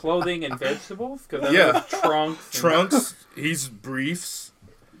everybody clothing and vegetables? Because Yeah. Trunks. and- Trunks, he's Briefs.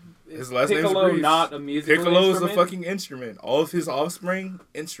 His last name's Piccolo, Briefs. not a musical Piccolo is a instrument? fucking instrument. All of his offspring,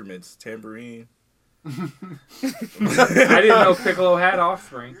 instruments. Tambourine. I didn't know Piccolo had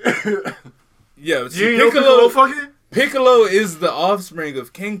offspring. Yeah, You see, ain't know Piccolo fucking? Piccolo is the offspring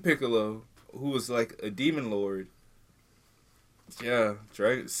of King Piccolo, who was like a demon lord. Yeah,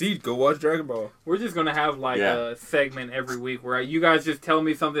 go watch Dragon Ball. We're just gonna have like Yeah. a segment every week where you guys just tell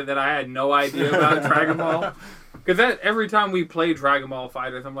me something that I had no idea about Dragon Ball. Because every time we play Dragon Ball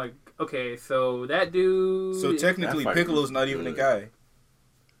Fighters, I'm like, okay, so that dude. So technically, That Piccolo's not even a guy.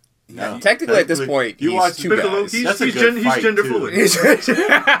 No. Technically, at this point, You he's watch two Piccolo, guys. he's That's a good he's fight, gender too.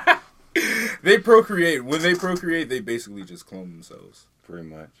 fluid. They procreate. When they procreate, they basically just clone themselves. Pretty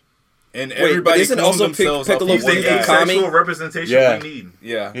much. And but everybody isn't clones also themselves Piccolo off He's of the one fused with guy. Kami? asexual representation Yeah. we need.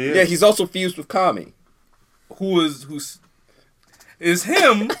 Yeah, He is. Yeah, he's also fused with Kami. who is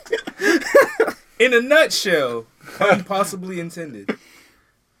him in a nutshell, pun possibly intended.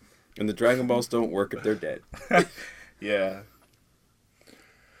 And the Dragon Balls don't work if they're dead. Yeah,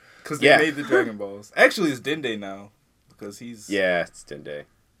 because they Yeah. made the Dragon Balls. Actually, it's Dende now because he's Yeah, it's Dende.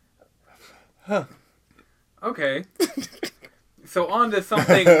 Okay. So on to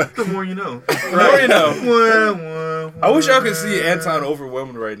something. The more you know. Now you know. know. I wish y'all could see Anton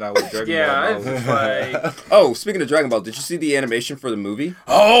overwhelmed right now with Dragon Yeah, Ball. it's knowledge. just like Oh, speaking of Dragon Ball, did you see the animation for the movie?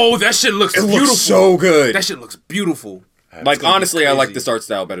 Oh, that shit looks It beautiful. looks so good. That shit looks beautiful. Like, gonna be honestly, I like crazy. this art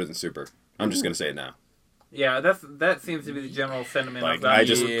style better than Super. I'm just going to say it now. yeah, that seems to be the general sentiment Like, of that I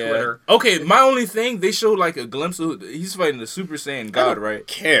just- Twitter. Okay, my only thing, they showed like a glimpse of he's fighting the Super Saiyan God, right?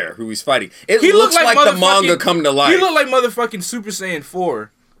 Care who he's fighting. It He looks looked like, like the manga motherfucking- come to life. He looked like motherfucking Super Saiyan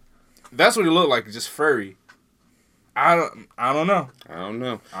 4. That's what he looked like, just furry. I don't know. I don't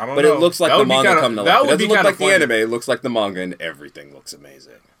know. I don't But know. it looks like That the would be manga kinda- come to that life. It would be doesn't look kinda like the funny. anime. It looks like the manga, and everything looks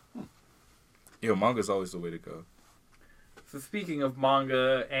amazing. Yo, manga's always the way to go. So speaking of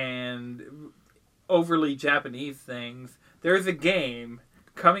manga and overly Japanese things, there's a game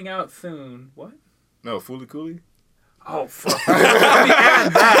coming out soon. What? No, Fooly Cooly? Oh fuck! Let me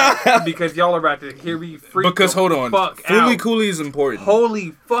add that because y'all are about to hear me freak. Because the hold on, fuck Fooly out. Cooly is important.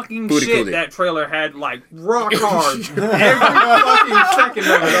 Holy fucking Booty shit! coolie. That trailer had like rock hard every fucking second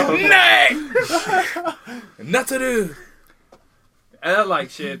of it. Nataru! I like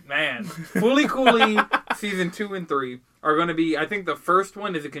shit, man. Fooly Cooly season 2 and 3 are going to be. I think the first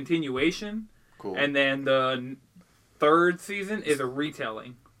one is a continuation, Cool. and then the third season is a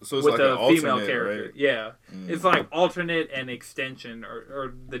retelling So it's with like an a female alternate, character. right? Yeah, Mm. it's like alternate and extension,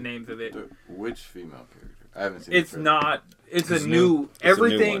 or the names of it. Which female character? I haven't seen. It's the trailer. not. It's It's a new. new. It's a new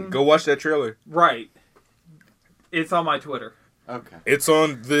Everything. one. Go watch that trailer. Right. It's on my Twitter. Okay. It's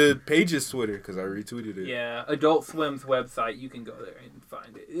on the page's Twitter because I retweeted it. Yeah, Adult Swim's website. You can go there and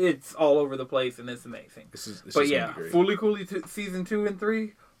find it. It's all over the place and it's amazing. It's But just yeah, gonna be great. Fooly Cooly season 2 and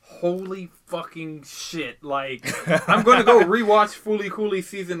 3. Holy fucking shit! Like, I'm gonna go rewatch Fooly Cooly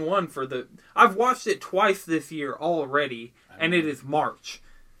season 1 for the. I've watched it twice this year already, and it is March.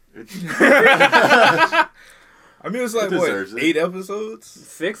 I mean, it's like, It what, deserves it. 8 episodes?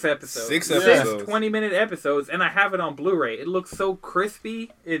 6 episodes. Six episodes. 6 20-minute episodes, and I have it on Blu-ray. It looks so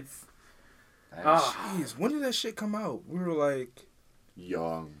crispy. It's ah, Jeez, when did that shit come out? We were like...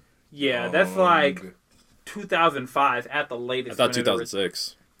 Young. yeah. That's like 2005 at the I latest. thought when it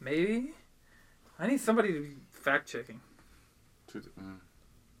 2006. Maybe. I need somebody to be fact checking.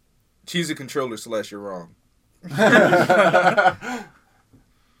 Cheesy controller / you're wrong.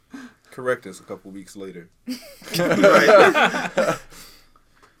 Correct us a couple weeks later.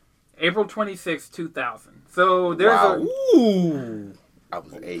 April 26, 2000. So there's Wow. Ooh. I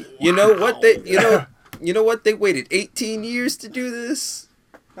was 8. You know what you know what? They waited 18 years to do this.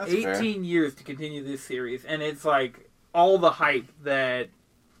 That's 18 fair. years to continue this series, and it's like all the hype that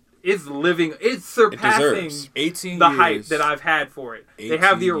it's surpassing deserves. 18 the years. hype that I've had for it. They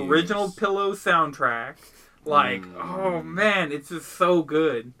have the 18 original years. Pillow soundtrack. Like, oh man, it's just so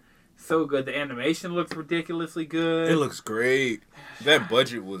good. So good. The animation looks ridiculously good. It looks great. That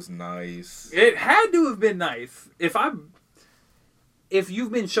budget was nice. It had to have been nice. If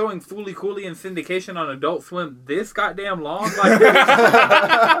you've been showing Fooly Cooley and syndication on Adult Swim this goddamn long,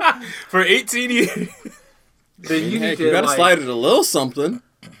 like, For 18 years. then you Heck, need to you gotta like, slide it a little something.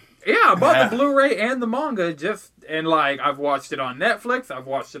 yeah, I bought the Blu-ray and the manga and I've watched it on Netflix. I've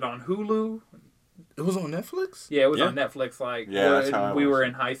watched it on Hulu. It was on Netflix? Yeah, it was Yeah. on Netflix. Like, Yeah, that's how I we watched were it.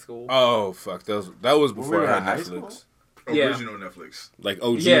 in high school. Oh, fuck. That was before were I in had high Netflix. school? Yeah. Original Netflix. Like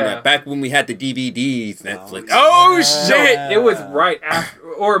OG, Yeah. back when we had the DVDs, Netflix. Oh, No, shit! it was right after,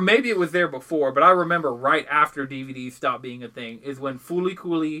 or maybe it was there before, but I remember right after DVDs stopped being a thing is when Fooly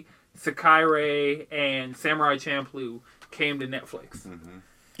Cooley, Sakai and Samurai Champloo came to Netflix.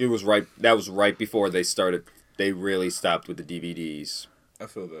 It was right. That was right before they started. They really stopped with the DVDs. I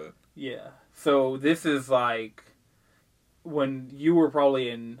feel that. Yeah. So this is like when you were probably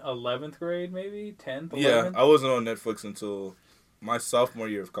in 11th grade, maybe 10th, 11th. Yeah, I wasn't on Netflix until my sophomore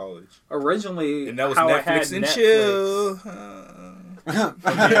year of college. Originally, And that was how I had Netflix and Netflix, chill.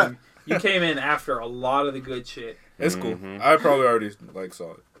 you came in after a lot of the good shit. It's cool. Mhm. I probably already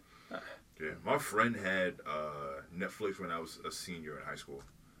saw it. Yeah, my friend had Netflix when I was a senior in high school,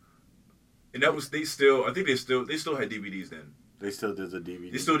 and that was I think they still had DVDs then. They still did the DVD.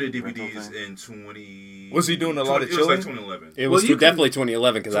 They still did rental DVDs thing? in 20. Was he doing a lot of It was like chilling? 2011. It was Well, you definitely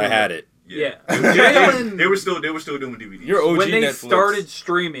 2011 because I had it. Yeah. they Jalen, were still doing DVDs. You're OG when they Netflix. started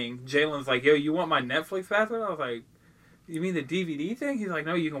streaming, Jalen's like, yo, you want my Netflix password? I was like, you mean the DVD thing? He's like,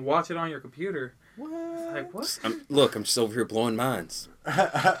 no, you can watch it on your computer. What? Like, what? Look, I'm just over here blowing minds,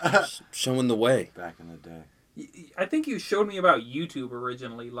 showing the way. Back in the day. I think you showed me about YouTube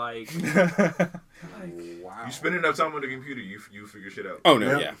originally. Like, Wow. You spend enough time on the computer, you figure shit out. Oh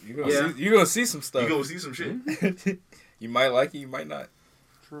no, Yeah. yeah. You're gonna see some stuff. You gonna see some shit. You might like it, you might not.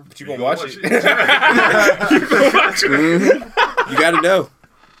 True. But you gonna watch it. You gonna watch it. You gotta know.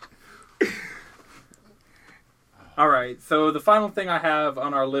 all right. So the final thing I have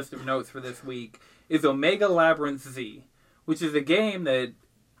on our list of notes for this week is Omega Labyrinth Z, which is a game that,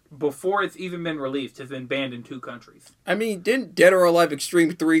 before it's even been released, has been banned in 2 countries. I mean, didn't Dead or Alive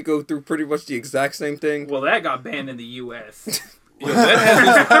Extreme 3 go through pretty much the exact same thing? Well, that got banned in the U.S. Yo, that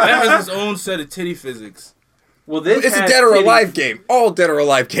has its own set of titty physics. Well, this It's a has Dead or titties. Alive game. All Dead or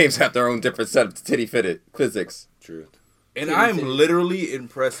Alive games have their own different set of titty fitted physics. Truth. And Titty I'm titties. literally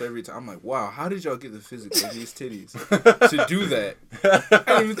impressed every time. I'm like, wow, how did y'all get the physics of these titties to do that? I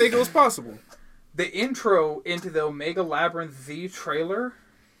didn't even think it was possible. The intro into the Omega Labyrinth Z trailer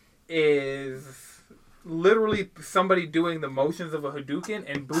is literally somebody doing the motions of a Hadouken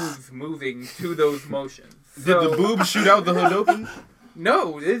and boobs moving to those motions. Did So, the boob shoot out the Hadouken?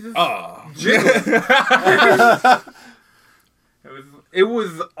 No, it's just Oh. jiggling. It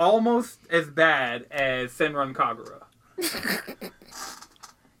was almost as bad as Senran Kagura.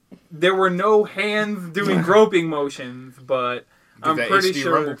 There were no hands doing groping motions, but I'm That pretty HD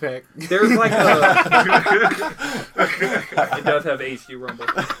sure Rumble pack. there's like a. It does have HD Rumble.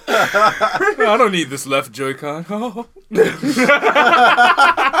 I don't need this left Joy-Con. Oh.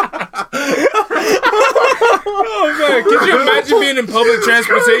 Oh man, could you imagine being in public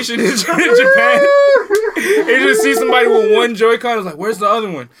transportation in Japan? You just see somebody with one Joy-Con, it's like, where's the other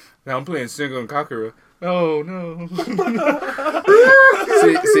one? Now I'm playing Sengoku and Kakura. Oh no.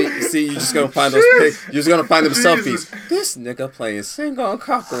 See, you're just gonna find those pics. You're just gonna find them selfies. This nigga playing Sengon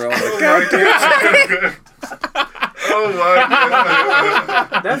Kakura on the goddamn. Oh my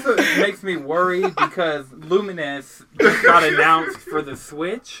god. That's what makes me worried because Luminous just got announced for the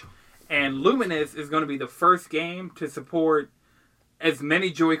Switch, and Luminous is going to be the first game to support as many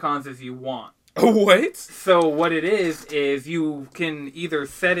Joy-Cons as you want. What? So what it is you can either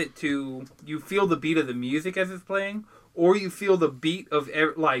set it to you feel the beat of the music as it's playing, or you feel the beat of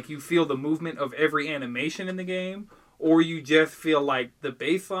you feel the movement of every animation in the game, or you just feel like the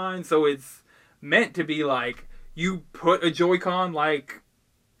bass line. So it's meant to be like you put a Joy-Con, like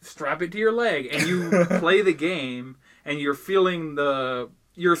strap it to your leg, and you play the game, and you're feeling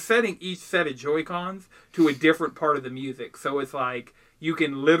you're setting each set of Joy-Cons to a different part of the music. So it's like you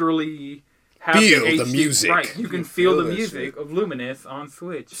can literally have Feel the the HD music. Right, you can feel the that music of Luminous on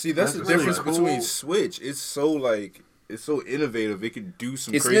Switch. See, that's the That's really difference cool. between Switch. It's so innovative. It can do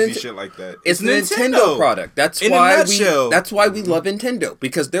some It's crazy Nint- shit like that. It's a Nintendo product. That's In a why nutshell. That's why we love Nintendo,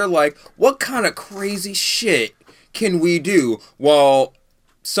 because they're like, what kind of crazy shit can we do? While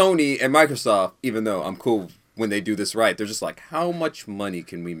Sony and Microsoft, even though I'm cool when they do this right. They're just like, how much money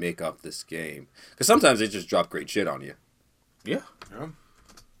can we make off this game? Because sometimes they just drop great shit on you. Yeah.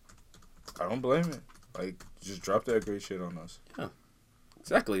 I don't blame it. Like, just drop that great shit on us. Yeah.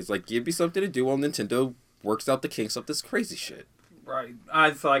 Exactly. It's like, give me something to do while Nintendo works out the kinks of this crazy shit. Right.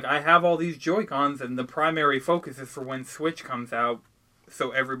 It's like, I have all these Joy-Cons, and the primary focus is for when Switch comes out,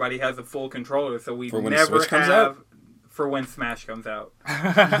 so everybody has a full controller, so we For when never Switch comes have... out? For when Smash comes out.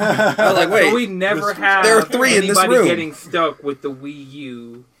 I was like, wait. So we never have There are 3 in this anybody room. getting stuck with the Wii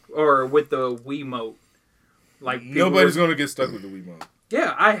U, or with the Wiimote. Like, Nobody's going to get stuck with the Wiimote.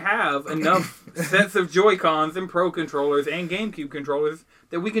 Yeah, I have enough sets of Joy-Cons and Pro controllers and GameCube controllers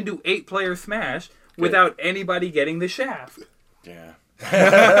that we can do 8-player Smash without anybody getting the shaft. Yeah.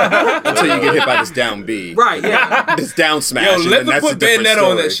 Until you get hit by this down B. Right, yeah. This down smash. Yo, and let then them that's a put different Bayonetta on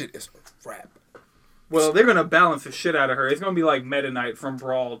story. that shit. It's rap. Well, they're going to balance the shit out of her. It's going to be like Meta Knight from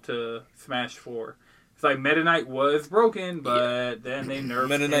Brawl to Smash 4. It's like Meta Knight was broken, but then they nerfed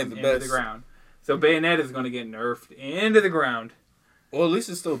Meta him Knight the into best. the ground. So Bayonetta is going to get nerfed into the ground. Well, at least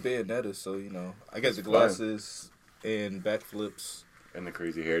it's still Bayonetta, so, you know. I got the glasses and backflips. And the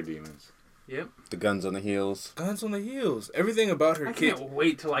crazy hair demons. Yep. The guns on the heels. Guns on the heels. Everything about her I kit. can't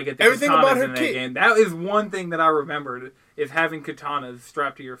wait till I get the Everything katanas about her in that kit. game. That is one thing that I remembered, is having katanas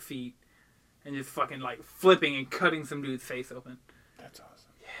strapped to your feet and just fucking like flipping and cutting some dude's face open. That's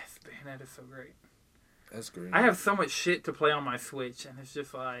awesome. Yes, Bayonetta's so great. That's great. I have so much shit to play on my Switch, and it's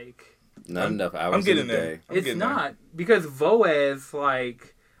just like... Not enough hours I'm getting in the there. day. I'm It's getting not, because Voez,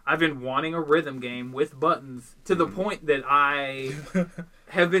 like... I've been wanting a rhythm game with buttons to the point that I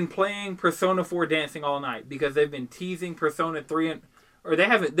have been playing Persona 4 Dancing all night because they've been teasing Persona 3 and... Or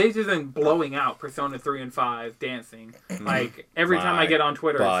they've just been blowing out Persona 3 and 5 dancing. Like, every time I My get on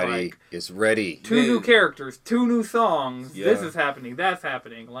Twitter, it's Body like, is ready. 2 Yeah. new characters, 2 new songs, Yeah. this is happening, that's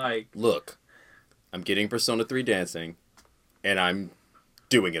happening. Like, Look, I'm getting Persona 3 dancing, and I'm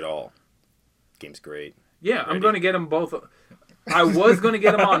doing it all. Game's great. yeah, I'm Ready. going to get them both. I was going to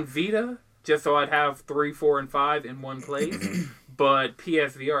get them on Vita, just so I'd have 3, 4, and 5 in one place, but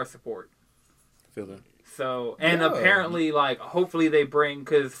PSVR support. Feel that? So, and Yeah. apparently, like, hopefully they bring,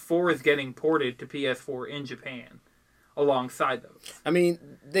 because 4 is getting ported to PS4 in Japan alongside those. I mean,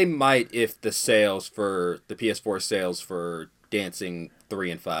 they might if the sales for the PS4 sales for Dancing 3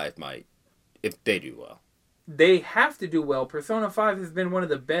 and 5 might, if they do well. They have to do well. Persona 5 has been one of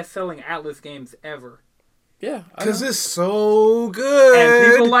the best-selling Atlas games ever. Yeah, Because it's so good.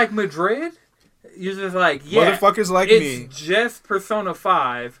 And people like Madrid, you're just like, yeah, Motherfuckers like it's me. just Persona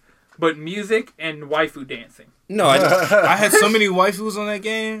 5, but music and waifu dancing. No, I just, I had so many waifus on that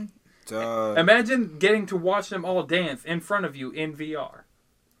game. Imagine getting to watch them all dance in front of you in VR.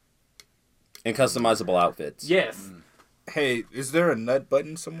 and customizable outfits. Yes. Hey, is there a nut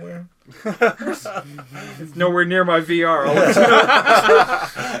button somewhere? It's nowhere near my VR. I'll let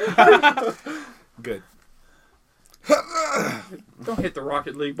you know. Good. Don't hit the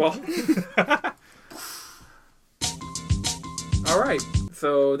Rocket League ball. Alright,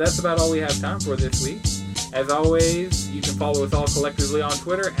 so that's about all we have time for this week. As always, you can follow us all collectively on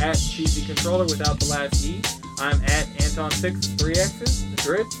Twitter at CheesyController without the last E. I'm at Anton6 3X's.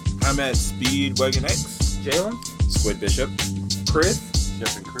 Madrid, I'm at Speedwagon X. Jalen, Squid Bishop. Chris,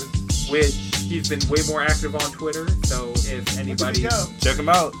 Jeff and Chris. which he's been way more active on Twitter, so if anybody... Check him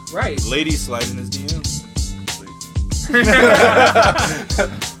out. Right. Lady slide in his DMs.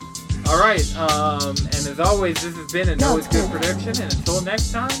 Alright, and as always, this has been a No It's Good production, and until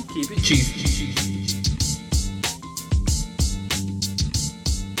next time, keep it cheesy.